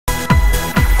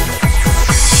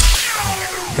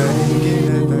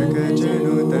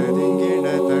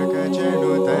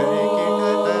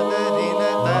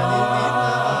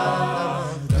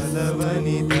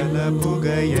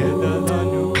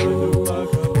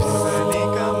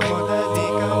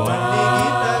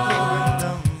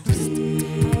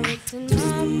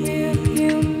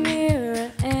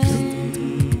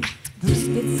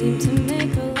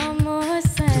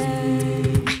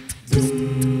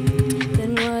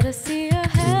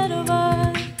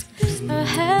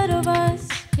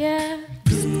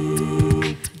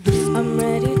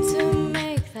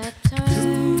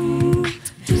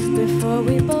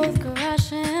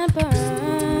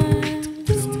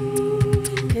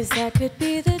'cause that could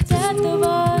be the death of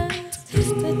us,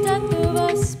 the death of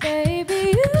us, baby.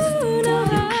 You know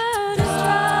how to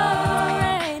strike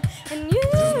rain, and you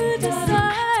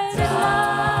decided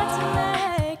not to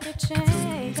make a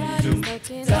change. Stuck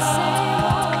in the same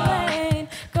old lane,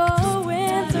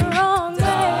 going the wrong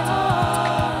way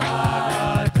home.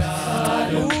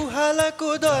 ఊహలకు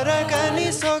దొరకని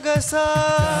సొగసా,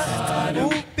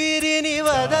 ఊపిరిని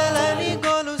వదలని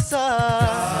గొలుసా,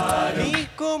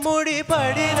 నీకు ముడి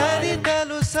పడినది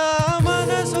తెలుసా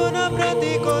మనసున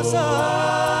ప్రతి కొసా,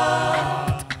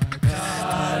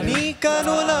 నీ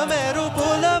కనుల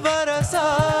మెరుపుల వరస,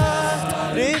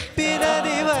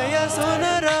 రిప్పినది వయసున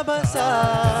రభస,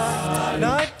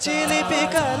 నా చిలిపి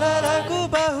కలలకు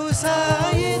బహుశా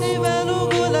ఇది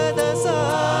వెలుగుల దశ.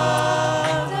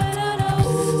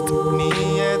 నీ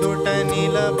ఎదుట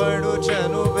నిలబడు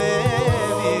చనువే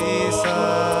వీసా,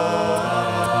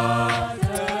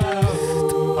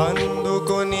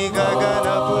 అందుకొని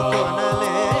గగనపు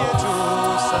కొనలే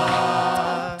చూసా.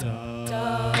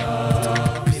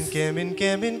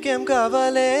 ఇంకేం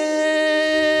కావాలే,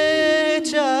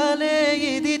 చాలే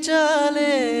ఇది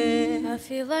చాలే. I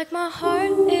feel like my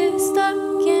heart is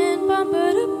stuck in bumper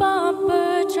to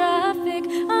bumper traffic.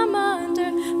 I'm under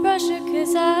pressure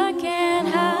 'cause I can't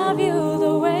have you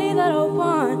the way that I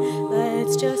want.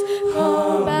 Let's just go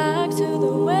back to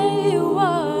the way it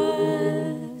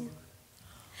was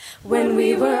when we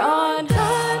were on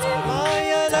honeymoon.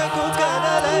 మాయలకు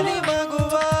కదలని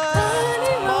మగువా,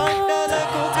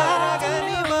 మాటలకు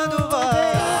కరగని మధువా,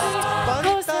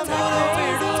 పంతములు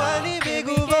విడువని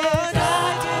బిగువా,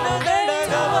 నాగిన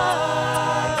దడగవా,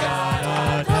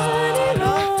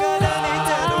 నాకలని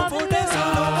తెలుపుట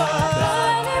సులువా,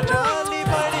 జాలి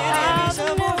పడి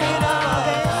నిమిషము వినవా.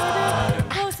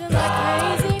 Closing like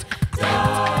crazy,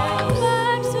 going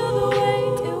back to the way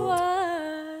it was.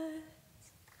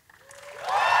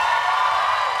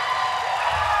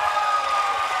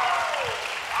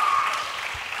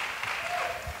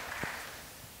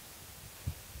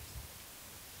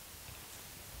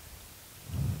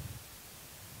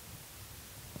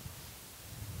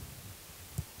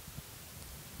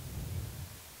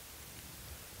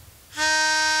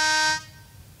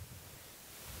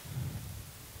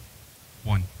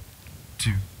 One,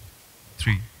 two,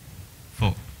 three,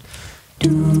 four.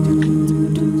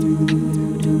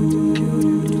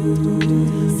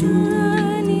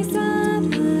 Sunny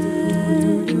sapa,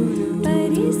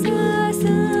 pari sa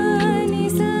sunny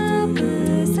sapa,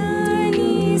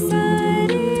 sunny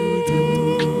sare.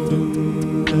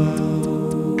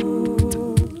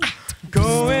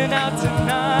 Going out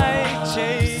tonight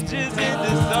changes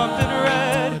into something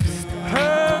red.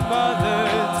 Her mother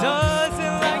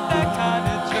doesn't like that kind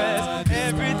of dress.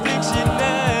 Everything she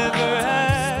never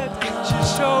had, she's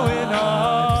showing off.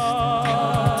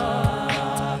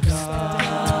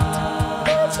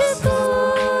 तुझको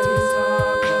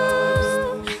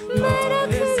मैं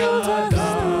रख लूँ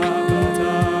वहाँ,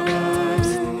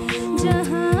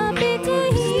 जहाँ पे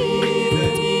कहीं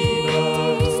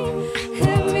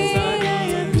है मेरा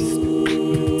यकीन.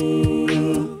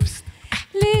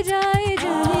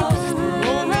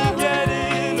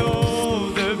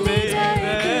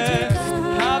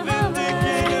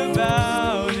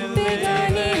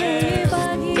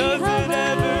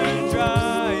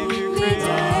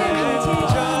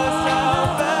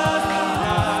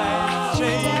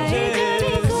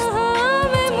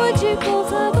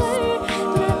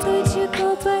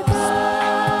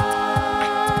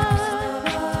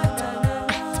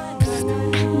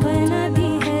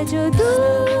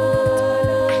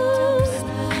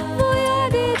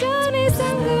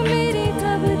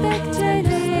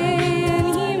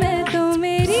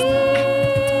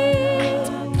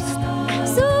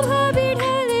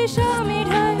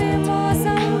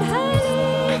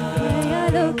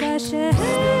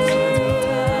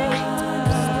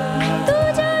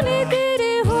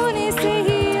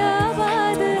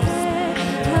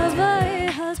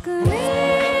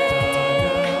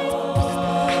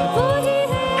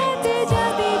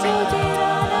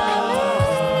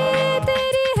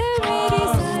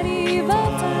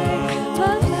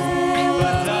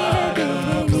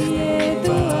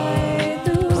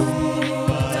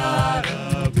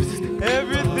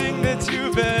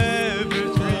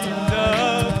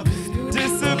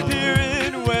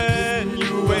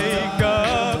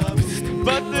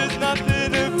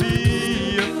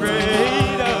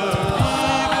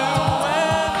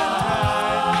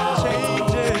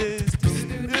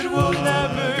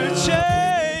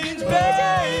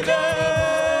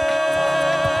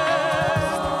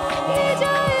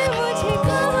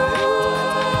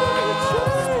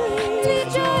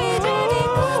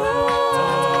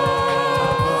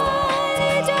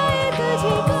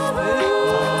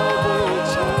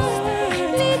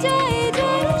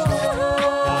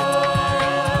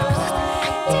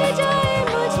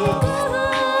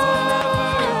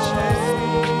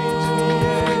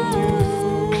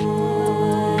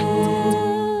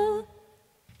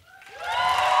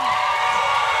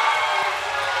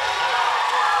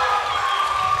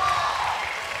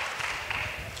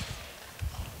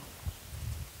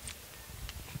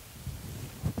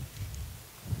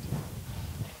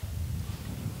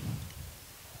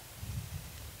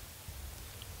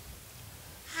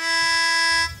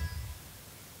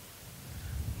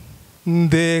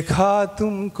 देखा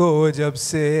तुमको जब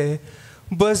से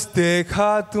बस देखा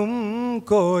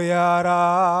तुमको यारा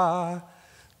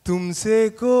तुमसे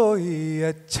कोई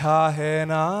अच्छा है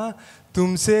ना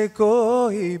तुमसे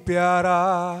कोई प्यारा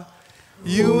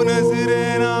यूं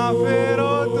नजरे ना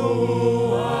फेरो तुम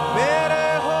मेरे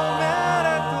हो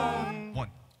मेरे तुम 1,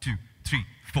 2, 3,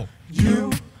 4.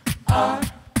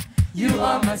 You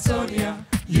are my Sonia.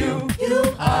 You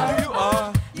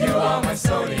are my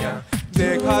Sonia.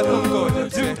 देखा तुमको जब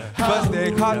से बस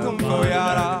देखा तुमको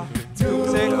यारा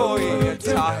तुमसे कोई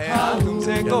अच्छा है ना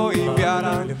तुमसे कोई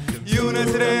प्यारा यूं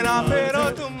नजरे ना फेरो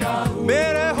तुम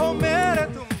मेरे हो मेरे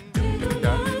तुम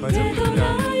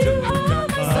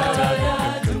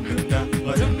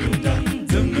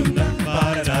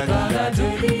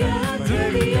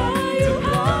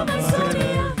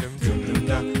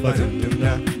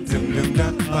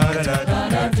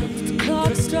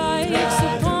Clock strikes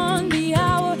upon the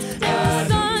hour, the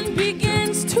sun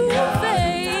begins to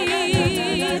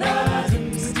fade.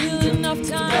 Still enough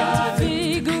time to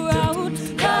figure out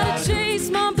how to chase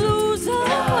my blues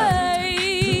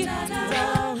away. I've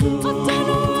done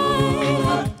right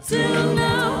up till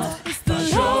now. It's the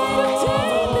light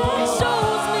that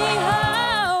shows me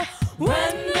how.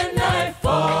 When the night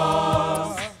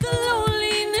falls, the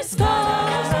loneliness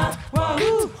falls.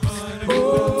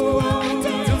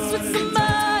 Dance with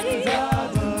somebody.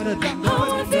 I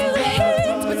wanna feel the heat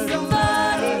with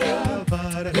somebody.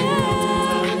 Yeah,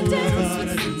 dance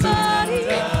with somebody.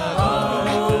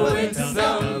 Oh, with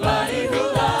somebody who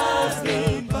loves me.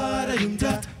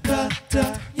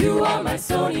 You are my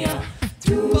Sonia.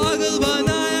 पागल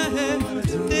बनाया है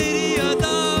तेरी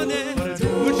अदाओं ने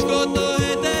मुझको तो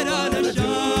है तेरा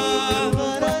नशा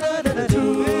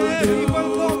मेरी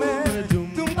पलकों में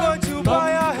तुमको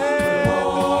छुपाया है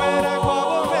तू मेरे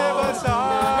ख्वाबों में बसा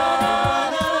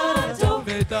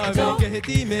बेताबी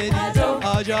कहती मेरी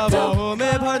आजा बाहों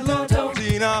में भर लो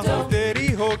जीना हो तेरी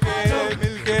होके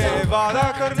मिलके वादा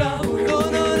करना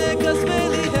दोनों ने कसमें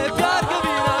ली है प्यार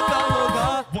कभी ना कम होगा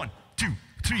 1, 2,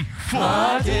 3,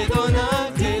 4. दे दो ना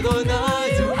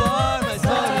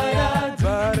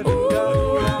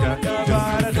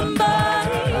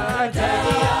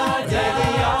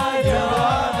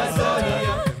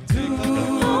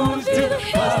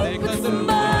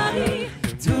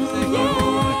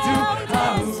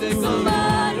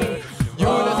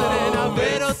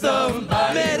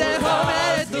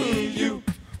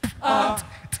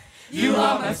you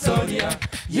are my Sonia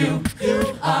You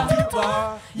are my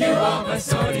Sonia. You are my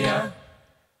Sonia.